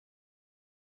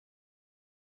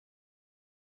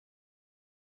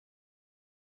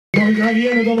vond ik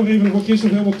Ariane dan nog even een orkest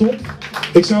nog helemaal top.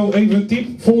 Ik zou even een tip,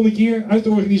 volgende keer uit de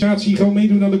organisatie gewoon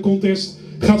meedoen aan de contest.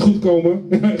 Gaat goed komen,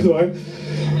 echt waar.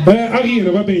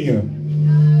 Ariane, waar ben je?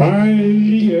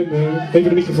 Ariane, even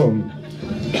de microfoon.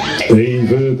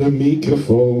 Even de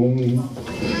microfoon.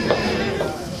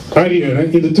 Ariane,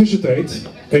 in de tussentijd,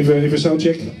 even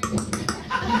soundcheck.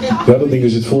 Ja, dat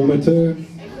ding zit vol met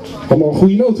allemaal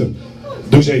goede noten.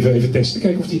 Doe eens even testen,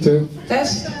 kijken of die het...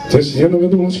 Test? Ja, dan doen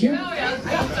we nog eens een keer?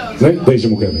 Nee, deze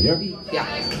moet ik hebben, ja? Ja.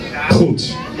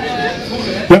 Goed.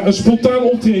 Ja, een spontaan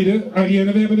optreden,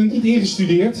 Ariane, we hebben het niet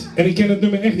ingestudeerd. En ik ken het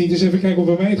nummer echt niet, dus even kijken of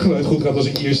bij mij het geluid goed gaat als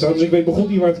ik hier sta. Dus ik weet begon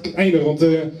niet waar het eindigt, want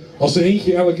als er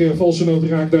eentje elke valse noot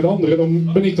raakt naar de andere, dan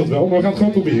ben ik dat wel. Maar we gaan het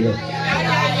gewoon proberen.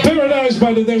 2organize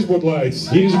by the dashboardlight.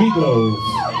 Hier is Loaf.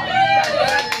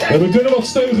 En we kunnen wat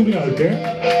steun gebruiken, hè?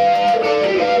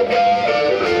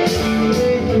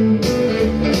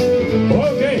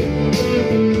 Oké.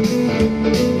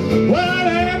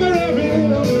 Whatever every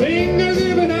thing has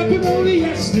even happened only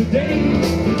yesterday.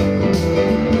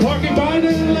 Walking by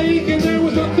the lake and there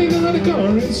was nothing but a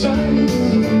car inside.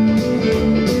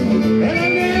 And I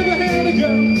never had a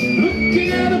gun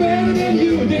looking at a better than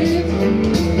you did.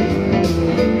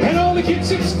 And all the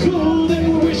kids at school, they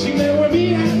were wishing they were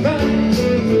me at night.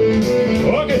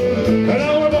 Okay, and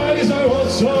our bodies are all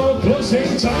so close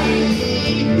and tight.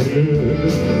 I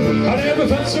never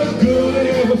felt so good, I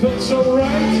never felt so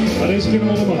right. Maar deze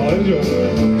kennen we allemaal, hè, zo.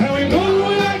 And we go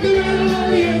like the middle on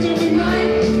the edge of the night.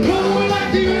 Go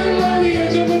like the middle on the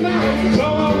edge of the night. Come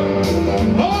on,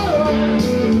 hold on,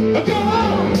 come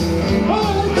on,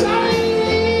 hold tight.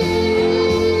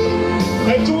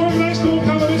 En 2organize, kom op,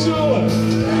 gaan we met z'n allen.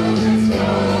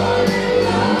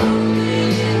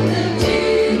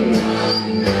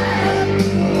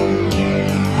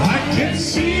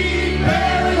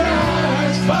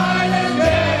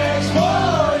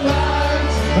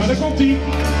 Daar komt ie.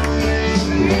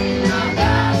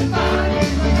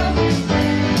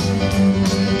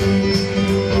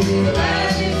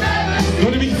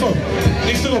 Door de microfoon.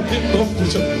 Dichterop,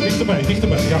 goed zo. Dichterbij,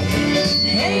 ja.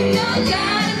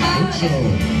 Goed zo.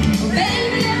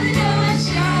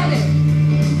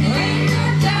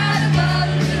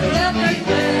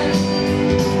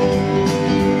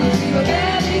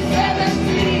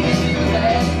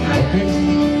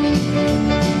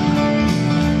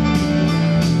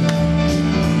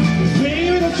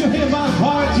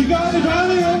 You got it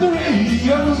running on the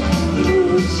radio.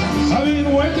 I've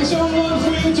been waiting so long for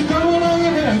you to come along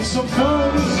and have some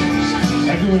fun.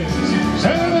 Anyway,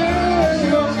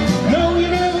 no, you're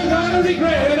never gonna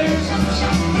regret it.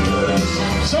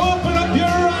 So open up your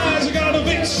eyes, I got a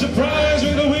big surprise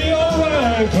with the wheel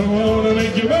ride. Come on and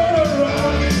make you better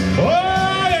ride.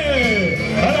 Oh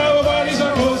yeah, and our bodies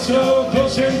are both so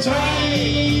close and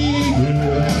tight.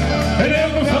 It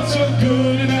never felt so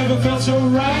good, it never felt so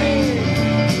right.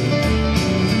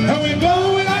 And we're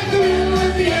blowing like the wind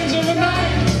at the ends of the night.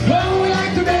 Blowing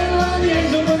like the wind at the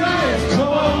ends of the night. Come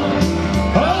on,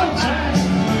 hold tight.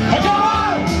 Come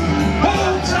on,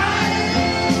 hold tight.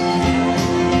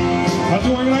 Maar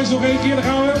 2organize nog één keer, dan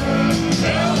gaan we.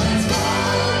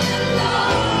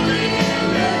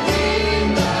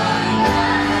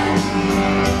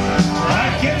 I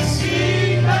can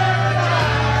see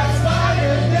paradise by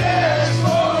the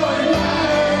dashboard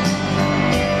light.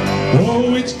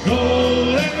 Oh, it's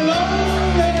cold and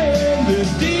lonely in the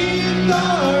deep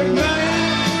dark night.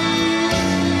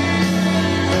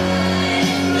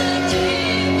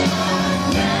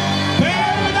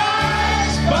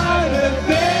 Paradise by the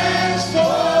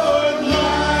dashboard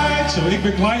light. Zo, ik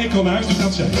ben klaar, ik kan naar huis, dus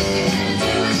dat zijn.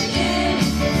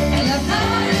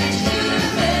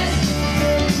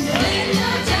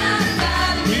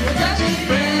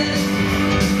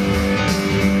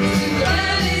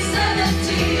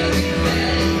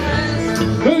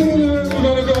 We're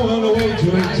gonna go all the way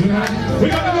tonight. We're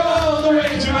gonna go all the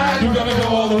way tonight. We're gonna go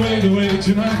all the way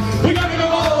tonight. We're gonna go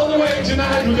all the way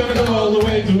tonight. We're gonna go all the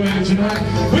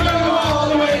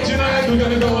way tonight. We're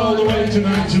gonna go all the way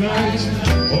tonight.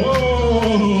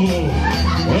 Oh,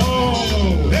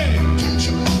 oh, hey.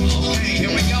 Okay, here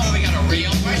we go. We got a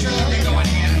real pressure cooker going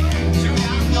here. Two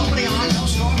down, nobody on, no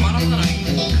score, bottom of the night.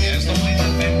 Here's the way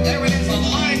that's been. There it is, the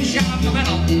line shot up the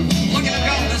middle. Look at him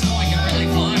go. This boy can really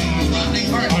fly. He's running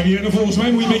first. Ariane, volgens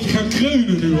mij moet je een beetje gaan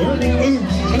kreunen nu, hoor.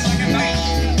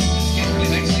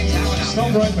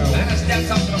 Stand right now. Lennon steps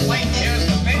up to the plate, shares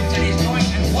the bench, and he's going,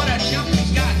 and what a jump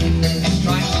he's got. He's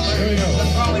trying to There we go. the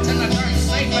throw, it's in the third,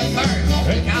 safe at third.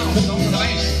 Hey. Counts over the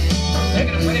base.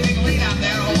 Taking a pretty big lead out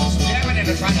there, almost jamming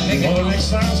into trying to make it. Well, the next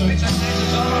time, so- Pitcher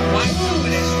snatches over, right through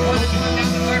it is, one down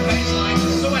the third baseline,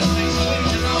 suicide,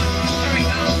 swings it on. There he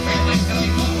goes, straight leg to the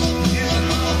close.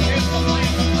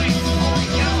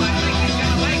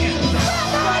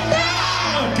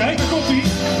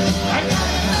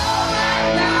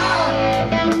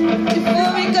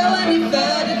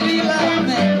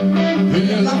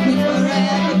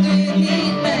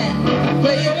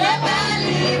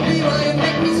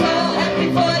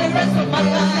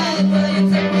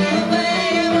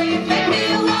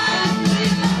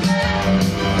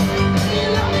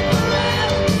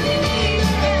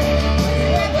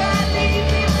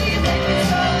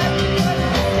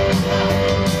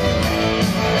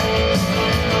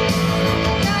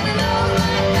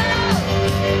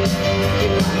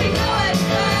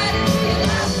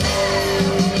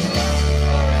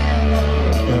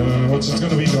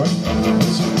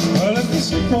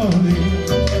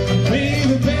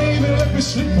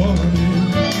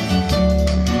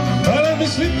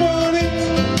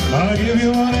 I'll give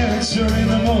you one answer in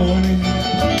the morning.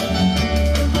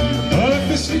 Let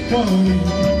me sleep on it.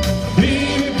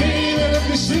 Baby, baby, let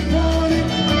me sleep on it.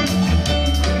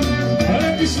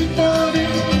 Let me sleep on it.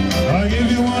 I'll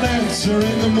give you one answer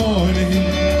in the morning.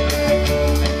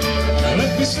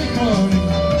 Let me sleep on it.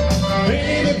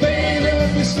 Baby, baby,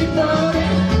 let me sleep on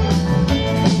it.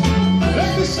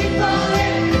 Let me sleep on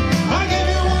it. I'll give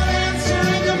you one answer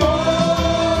in the morning.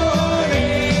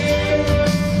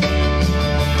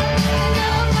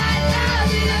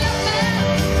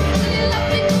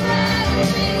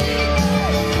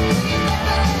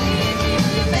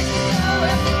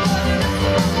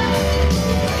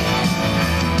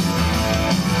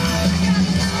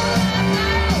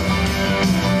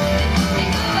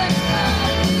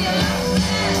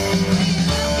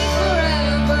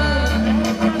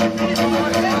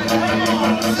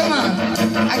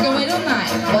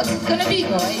 What's it gonna be,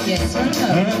 boy? Yes or no?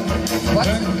 What's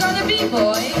it gonna be,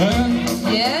 boy?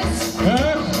 Yes? Or no?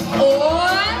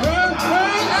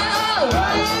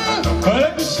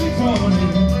 Let me sleep on it.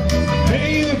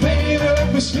 Baby, baby,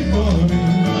 let me sleep on it.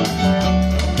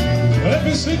 Let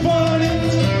me sleep on it.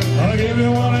 I'll give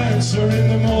you one answer in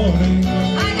the morning.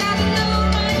 I gotta know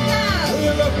right now. Will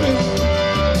you love me?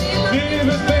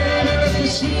 Baby, baby, let me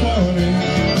sleep on it.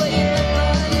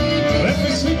 Let me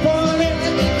sleep on it.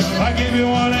 I give you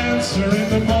one answer in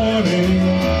the morning.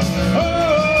 Oh,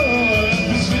 let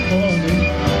me sleep on it.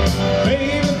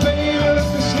 Baby, baby, let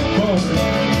me sleep on it.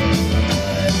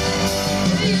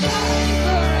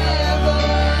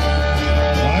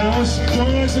 I always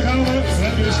like to come up.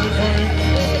 Let me sleep on it.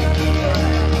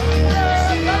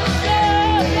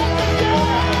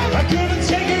 I couldn't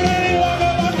take it any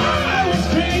longer, but I was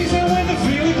crazy when the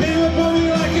feeling came upon me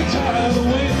like a tidal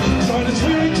wave. Started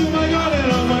swearing to my God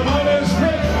and on my mother's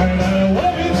grave. And I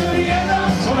love you to the end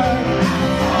of time.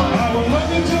 I will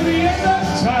love you to the end of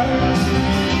time.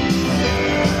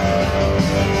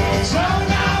 So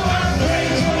now I'm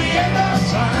praying to the end of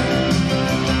time.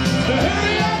 To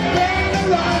hurry up and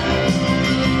arrive.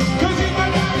 'Cause if my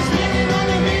God is spending all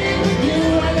of it with you,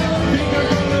 I don't think I'm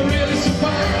gonna really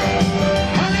survive.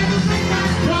 I never break my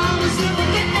promise, never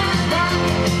get my vow.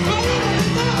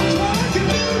 But I know what I can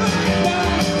do right now.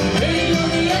 Waiting on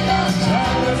the end of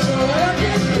time, that's all I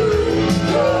can do.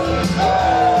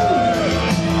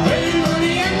 Waiting on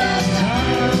the end of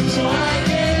time, so I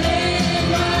can live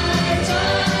my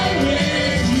time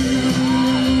with you.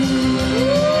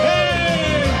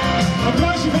 Hey,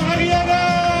 applause voor Ariane.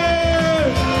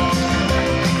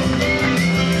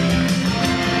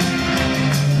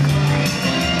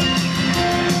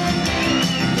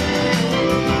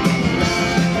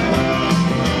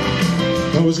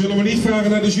 Nou, we zullen maar niet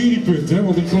vragen naar de jurypunten,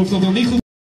 want ik geloof dat dat niet goed